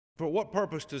For what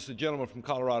purpose does the gentleman from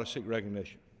Colorado seek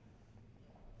recognition?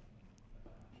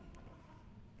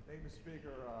 Thank you, Mr.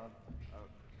 Speaker.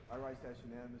 I rise to ask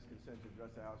unanimous consent to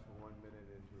address the House for 1 minute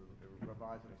and to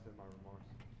revise and extend my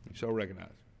remarks. So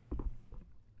recognized.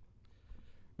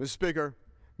 Mr. Speaker,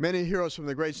 many heroes from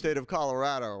the great state of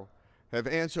Colorado have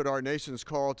answered our nation's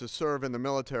call to serve in the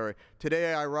military.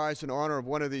 Today I rise in honor of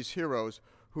one of these heroes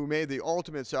who made the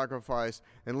ultimate sacrifice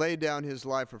and laid down his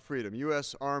life for freedom,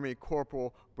 U.S. Army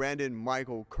Corporal Brandon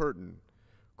Michael Kirton.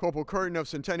 Corporal Kirton of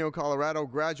Centennial, Colorado,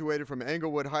 graduated from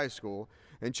Englewood High School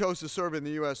and chose to serve in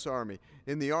the U.S. Army.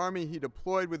 In the Army, he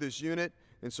deployed with his unit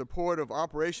in support of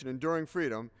Operation Enduring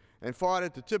Freedom and fought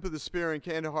at the tip of the spear in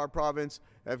Kandahar Province,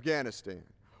 Afghanistan.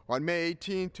 On May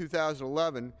 18,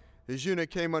 2011, his unit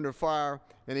came under fire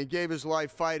and he gave his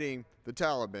life fighting the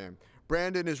Taliban.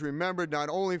 Brandon is remembered not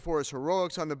only for his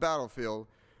heroics on the battlefield,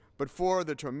 but for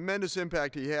the tremendous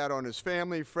impact he had on his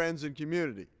family, friends, and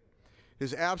community.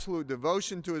 His absolute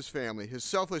devotion to his family, his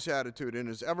selfless attitude, and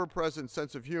his ever-present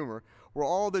sense of humor were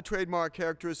all the trademark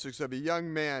characteristics of a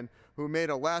young man who made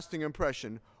a lasting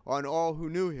impression on all who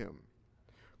knew him.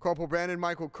 Corporal Brandon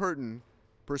Michael Kirton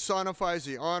personifies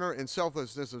the honor and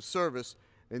selflessness of service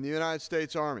in the United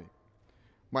States Army.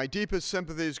 My deepest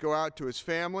sympathies go out to his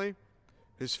family,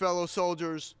 his fellow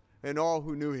soldiers, and all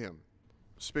who knew him.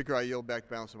 Speaker, I yield back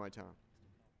the balance of my time.